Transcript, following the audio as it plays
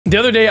The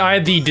other day, I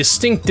had the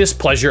distinct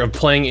displeasure of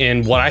playing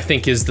in what I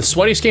think is the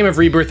sweatiest game of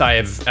Rebirth I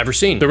have ever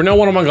seen. There were no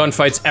one-on-one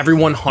gunfights,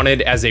 everyone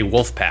hunted as a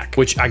wolf pack,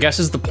 which I guess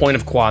is the point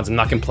of quads. I'm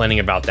not complaining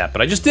about that,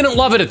 but I just didn't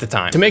love it at the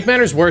time. To make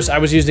matters worse, I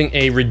was using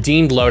a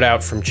redeemed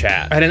loadout from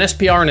chat. I had an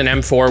SPR and an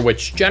M4,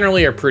 which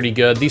generally are pretty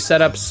good. These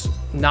setups,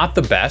 not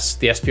the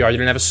best. The SPR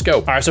didn't have a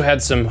scope. I also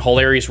had some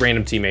hilarious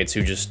random teammates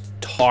who just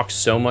talked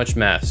so much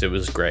mess. It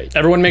was great.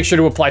 Everyone make sure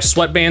to apply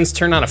sweatbands,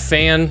 turn on a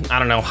fan, I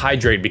don't know,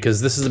 hydrate,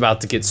 because this is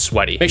about to get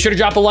sweaty. Make sure to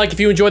drop a like if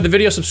you enjoyed the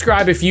video,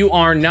 subscribe if you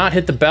are not,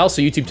 hit the bell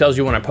so YouTube tells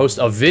you when I post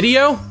a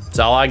video. That's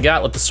all I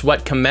got. Let the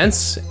sweat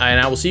commence,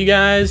 and I will see you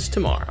guys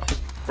tomorrow.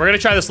 We're gonna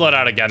try this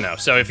loadout again though,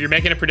 so if you're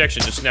making a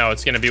prediction, just know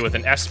it's gonna be with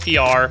an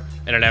SPR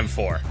and an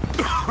M4.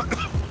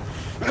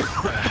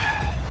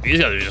 These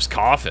guys are just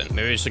coughing.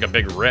 Maybe it's like a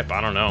big rip,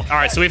 I don't know. All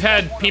right, so we've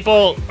had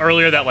people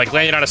earlier that like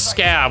landed on a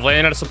scav,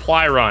 landed on a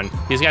supply run.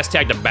 These guys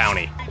tagged a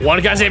bounty. One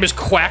guy's name is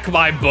Quack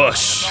My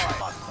Bush.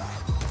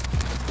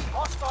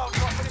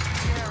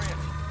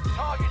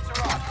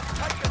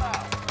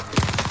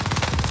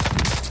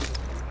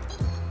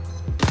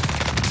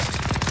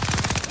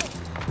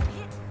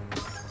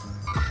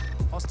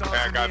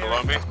 Yeah, guy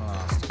below me.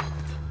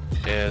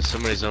 Yeah,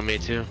 somebody's on me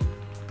too.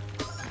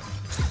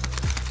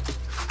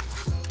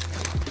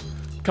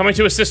 Coming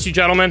to assist you,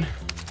 gentlemen.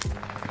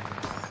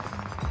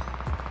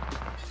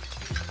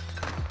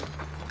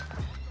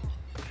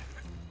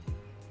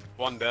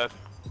 One dead.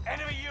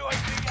 Enemy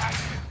UAV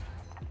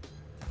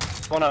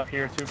active. One up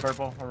here, two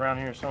purple, around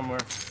here somewhere.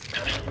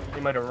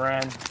 He might have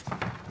ran.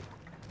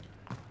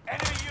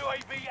 Enemy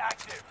UAV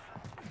active.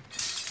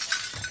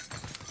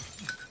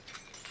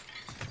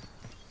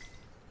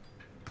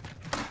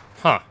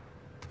 Huh.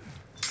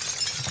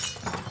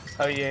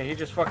 Oh yeah, he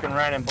just fucking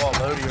ran and bought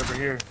Lodi over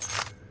here.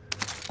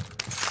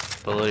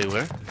 Below you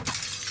where?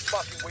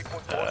 Fucking weak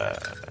point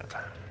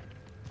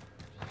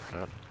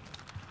No.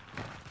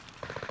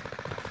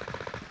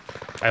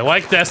 I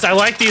like this. I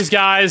like these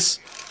guys.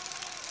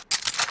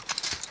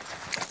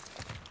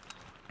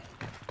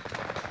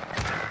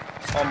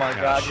 Oh my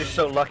god, you're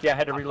so lucky I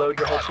had to reload.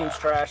 Your whole team's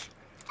trash.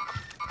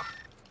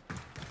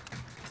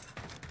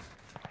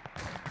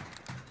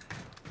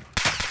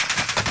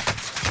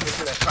 Look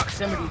at that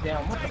proximity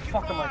down. What the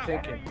fuck am I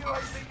thinking?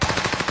 UAV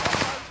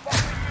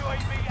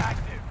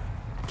active.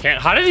 Can't.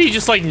 How did he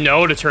just like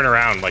know to turn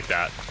around like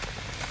that?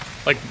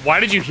 Like, why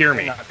did you hear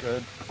me? Not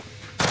good.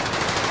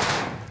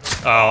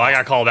 Oh, I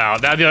got called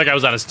out. That the other guy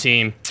was on his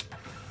team.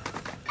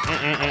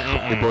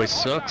 Your boy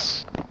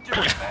sucks. Do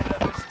it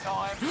better this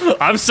time.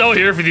 I'm so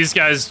here for these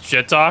guys'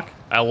 shit talk.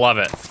 I love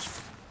it.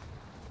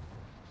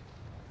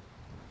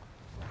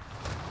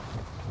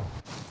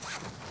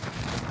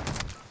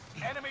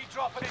 Enemy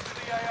dropping into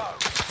the AO.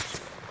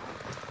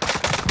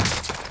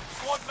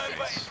 Squad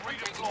member is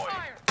redeployed.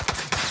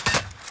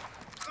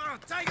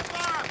 Take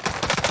fire!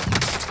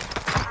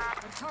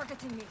 They're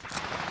targeting me.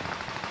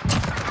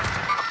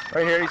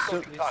 Right here, he's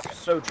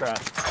so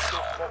trash.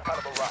 Small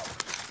caliber round.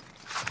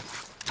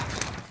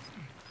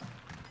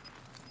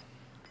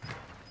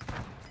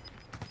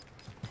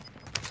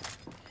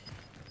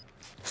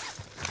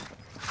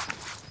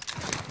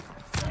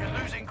 You're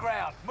losing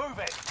ground. Move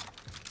it.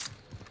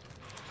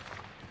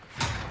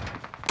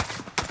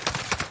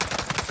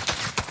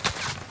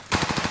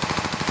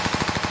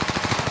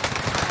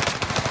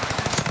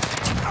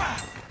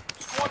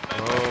 Squad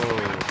member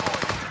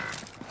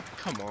redeployed.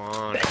 Come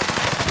on.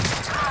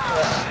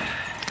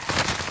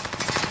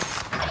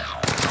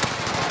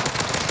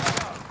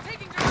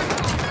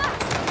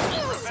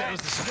 Revenge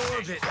is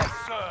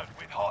served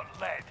with hot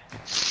lead.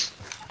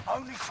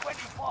 Only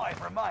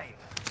 25 remain.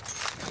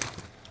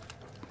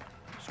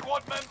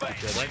 Squad member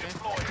is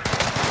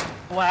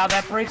redeployed. Wow,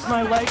 that breaks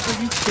my legs.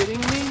 Are you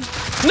kidding me?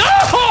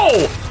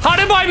 No! How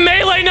did my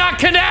melee not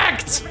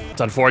connect?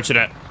 It's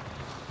unfortunate.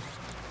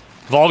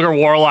 Vulgar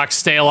warlocks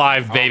stay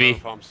alive, baby.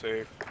 If I'm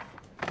safe.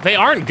 They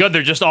aren't good.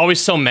 There's just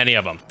always so many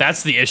of them.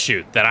 That's the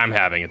issue that I'm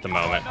having at the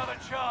moment. Another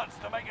chance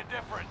to make a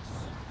difference.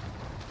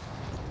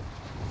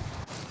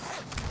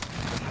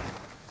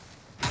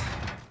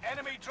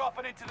 Enemy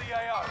dropping into the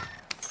AO.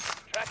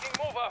 Tracking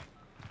mover.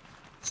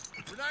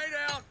 Grenade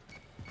out.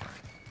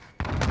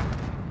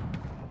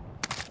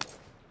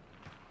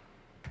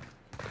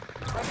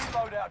 Ready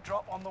loadout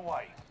drop on the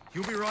way.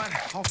 You'll be right.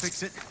 I'll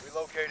fix it.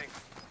 Relocating.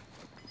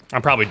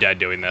 I'm probably dead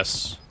doing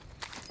this.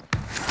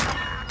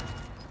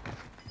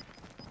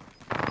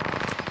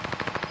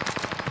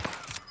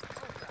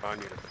 I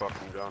need a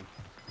fucking gun.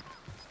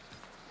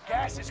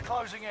 Gas is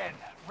closing in.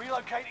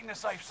 Relocating the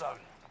safe zone.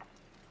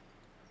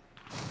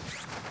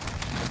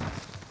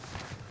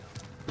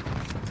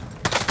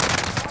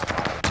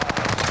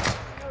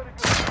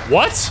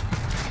 What?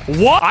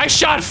 What? I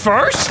shot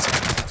first?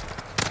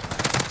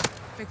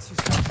 Fix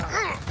yourself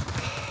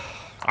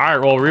up. All right,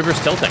 well, Reaper's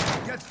tilting.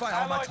 Get fire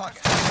on my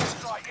target.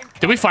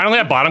 Did we finally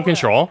have bottom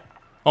control?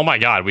 Oh my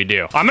god, we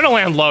do. I'm gonna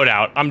land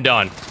loadout. I'm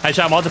done.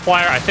 Headshot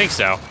multiplier? I think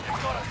so. You've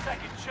got a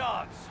second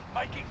chance.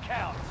 Make it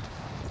count.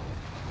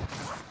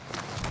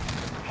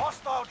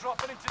 Hostile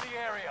dropping into the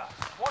area.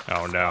 Watch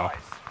Oh, the no. skies.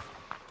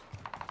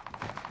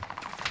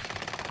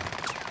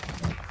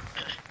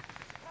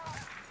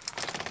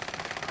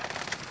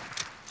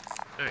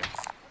 Alright.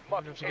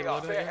 Marking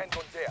AR. Bear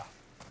handgun there.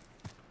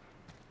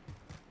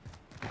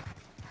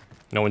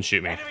 No one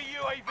shoot me. Enemy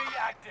UAV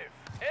active.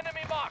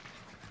 Enemy marked.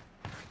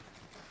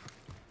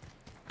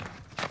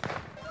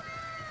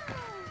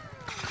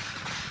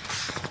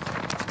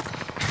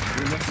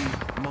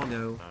 Uneki,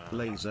 mono,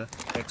 laser,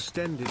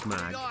 extended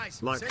mag,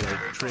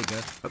 lightweight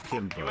trigger,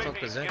 akimbo.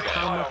 Fuck is that?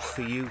 How much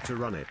for you to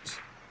run it?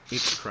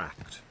 It's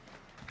cracked.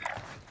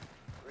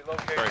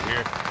 Relocate. Right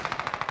here.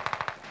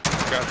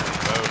 Got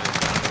some load.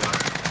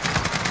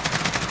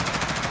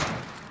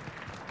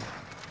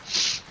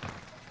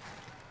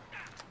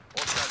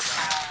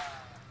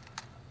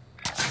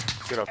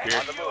 Get up here.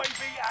 Enemy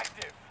UAV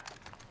active.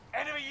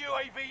 Enemy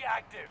UAV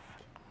active.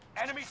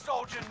 Enemy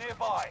soldier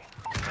nearby.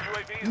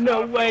 UAV is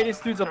No now way, built. this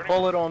dude's a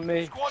bullet on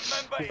me. Squad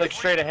member He's is like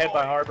straight ahead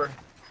by redeployed. Harbor.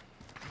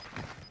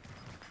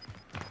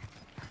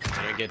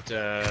 Can I get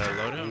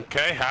loadout?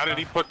 Okay, how did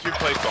he put 2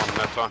 plates on him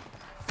that time?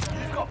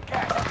 You've got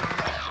gas.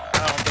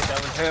 I don't think that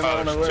was him. I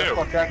don't know where the two.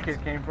 fuck that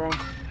kid came from.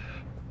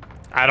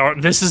 I don't.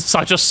 This is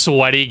such a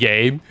sweaty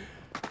game.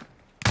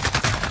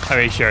 I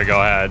mean, sure, go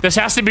ahead. This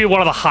has to be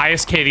one of the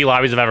highest KD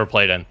lobbies I've ever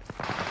played in.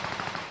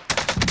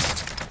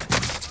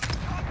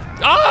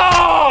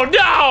 Oh,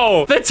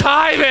 no! The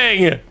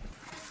timing!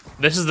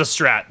 This is the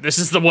strat. This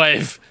is the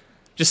wave.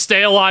 Just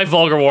stay alive,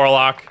 Vulgar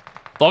Warlock.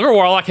 Vulgar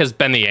Warlock has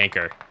been the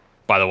anchor,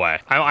 by the way.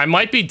 I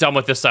might be done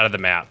with this side of the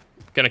map.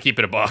 Gonna keep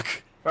it a buck.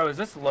 Bro, is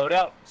this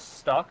loadout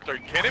stuck? Are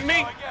you kidding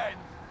me? Again.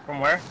 From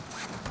where?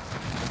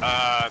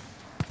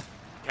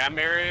 Cam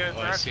area.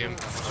 Oh, I see him.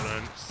 Hold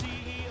on.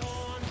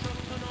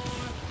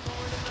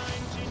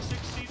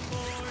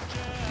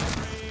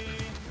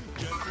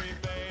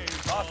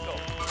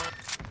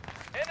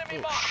 Enemy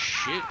Oh, marked.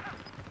 shit.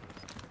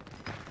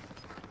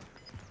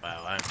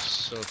 Wow, I'm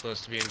so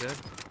close to being dead.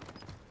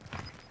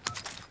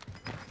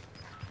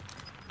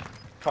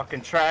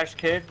 Fucking trash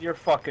kid. You're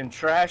fucking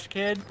trash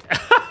kid.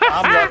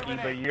 I'm lucky,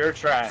 but you're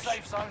trash.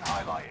 Safe zone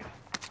highlighted.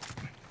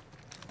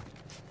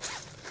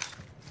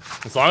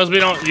 As long as we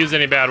don't use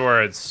any bad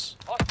words.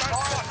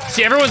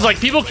 See, everyone's like,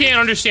 people can't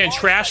understand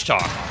trash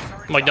talk.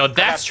 I'm like, no,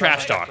 that's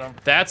trash talk.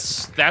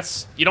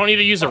 That's, you don't need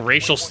to use a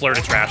racial slur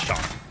to trash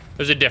talk.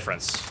 There's a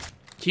difference.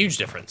 Huge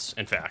difference,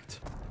 in fact.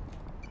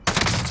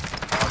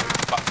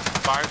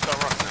 Fire cell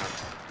rush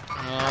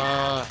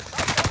now.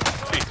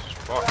 Jesus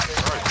fuck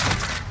Christ.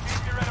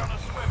 Keep your head on a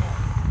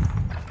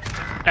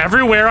swivel.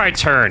 Everywhere I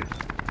turn.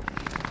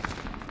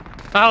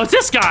 Oh, it's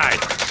this guy!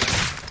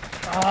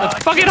 The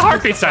fucking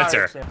heartbeat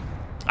sensor.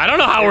 I don't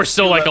know how we're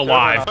still, like,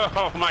 alive.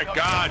 Oh my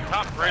god,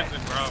 top prison,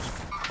 bro.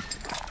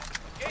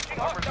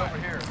 Numbers over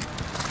here.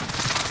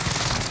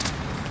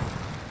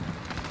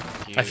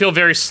 I feel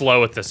very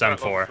slow with this Level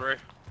M4. 3.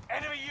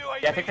 Enemy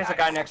UAV Yeah, I think there's a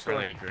guy next to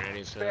Really it. granny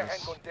Bear says.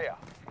 handgun there.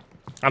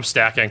 I'm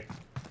stacking.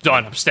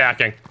 Done, I'm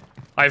stacking.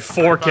 I have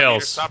 4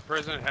 kills. Top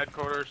prison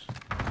headquarters.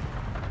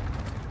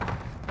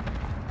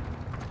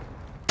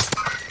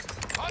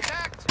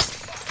 Contact.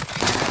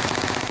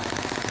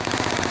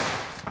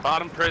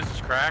 Bottom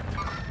prison's cracked.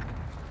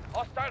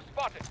 Hostile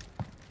spotted.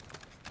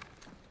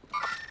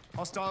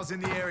 Hostiles in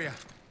the area.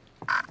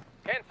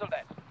 Cancel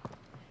that.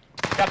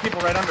 Got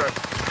people right under us.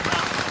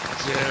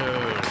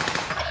 Dude.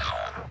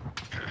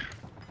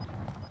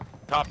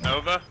 Top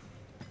Nova.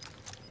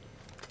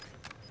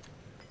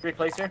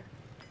 Replace here.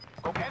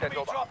 Enemy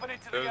dropping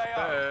into the Goes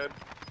AO. dead.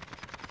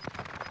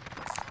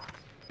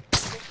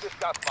 Keep this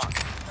gas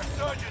box.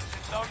 Resurgence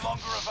is no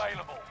longer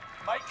available.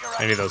 Make your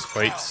I need those actions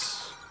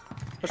plates.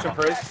 Push him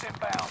count. first. Gas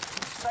inbound.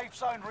 Safe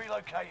zone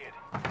relocated.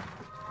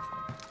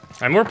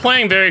 And we're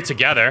playing very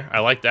together. I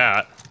like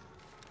that.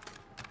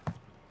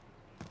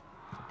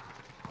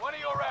 One of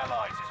your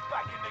allies is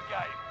back in the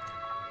game.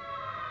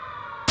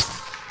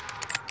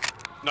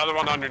 Another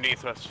one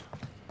underneath us.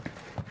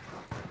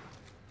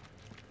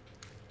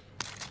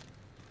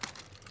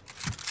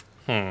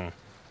 I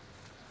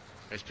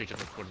just picked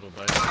up a portable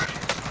bike.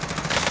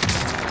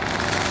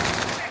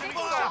 Enemy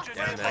soldier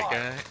Down nearby. that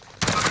guy.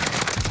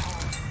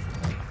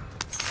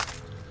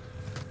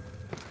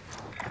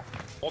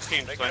 Whole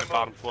team's playing the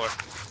bottom floor.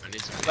 I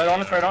need some. Right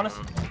on us, right on us.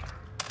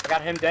 I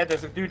got him dead.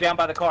 There's a dude down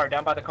by the car,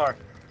 down by the car.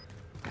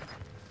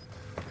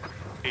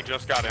 He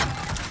just got in.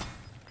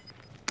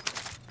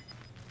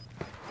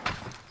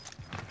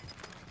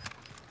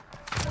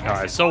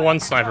 Alright, so 1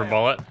 sniper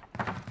bullet.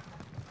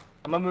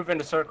 I'm gonna move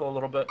into circle a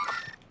little bit.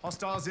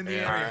 Hostiles in the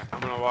Yeah, area. I'm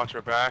gonna watch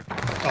her back.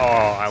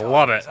 Oh, I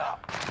love it.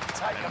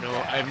 Take them down.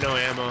 I have no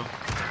ammo.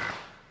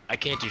 I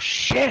can't do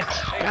shit.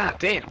 God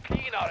damn.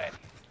 Keen on it.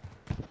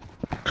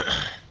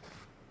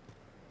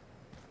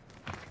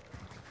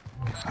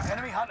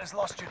 Enemy hunters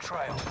lost your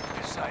trail.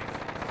 You're safe.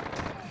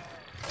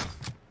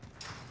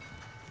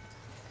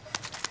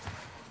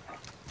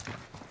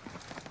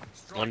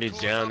 One dude's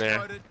down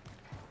there.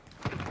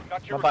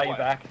 Got your I'll buy you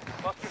request.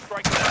 back. Buster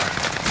strike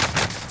down.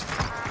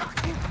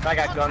 I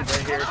got guns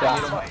right here. If you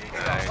need 'em.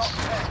 Nice.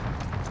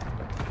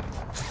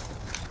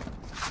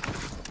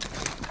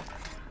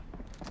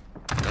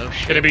 Oh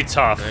shit. Gonna be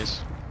tough.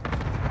 Nice.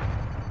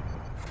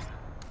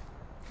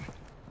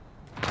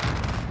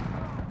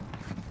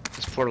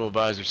 This Portable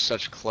buys are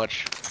such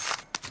clutch.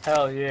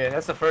 Hell yeah,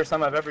 that's the first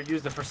time I've ever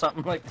used it for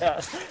something like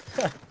that.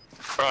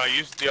 Bro, I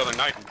used it the other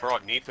night and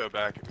brought Nito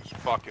back. It was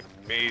fucking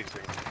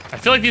amazing. I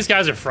feel like these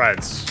guys are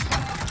friends.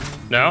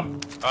 No?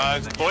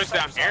 There's boys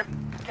down here.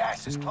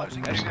 Gas is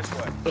closing in this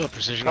way. Oh,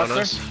 precision on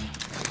us.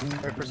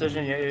 Very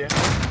precision, yeah.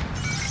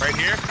 Right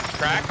here.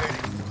 Crack.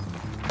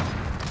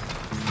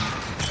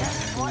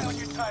 Right on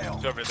your tail.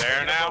 It's over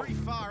there now. Pretty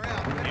far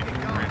out. Where Even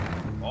are we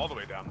going? all the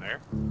way down there.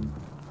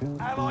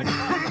 Allied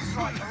fighter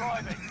strike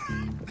arriving.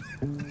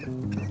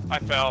 I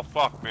fell.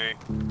 Fuck me.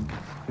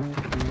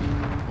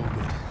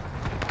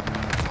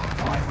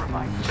 5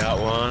 remain. Got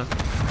one.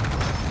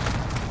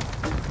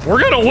 We're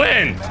gonna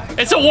win!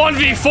 It's a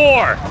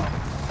 1v4!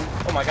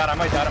 Oh my god, I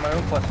might die to my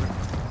own cluster.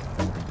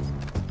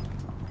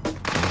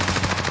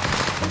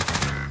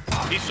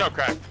 He's so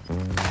cracked.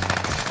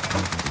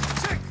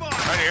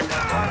 Right here.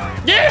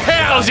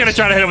 Yeah! I was gonna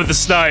try to hit him with the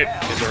snipe.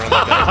 Kids are on the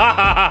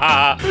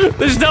back.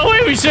 There's no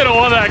way we should have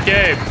won that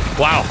game.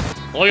 Wow.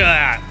 Look at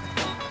that.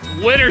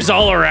 Winners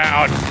all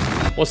around.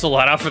 What's the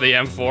loadout for the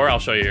M4? I'll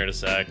show you here in a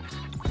sec.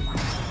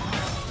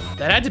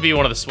 That had to be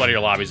one of the sweatier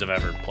lobbies I've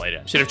ever played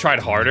in. Should have tried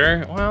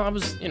harder. Well, I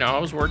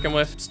was working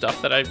with stuff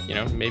that I,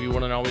 maybe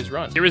wouldn't always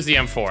run. Here is the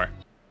M4,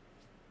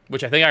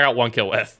 which I think I got 1 kill with.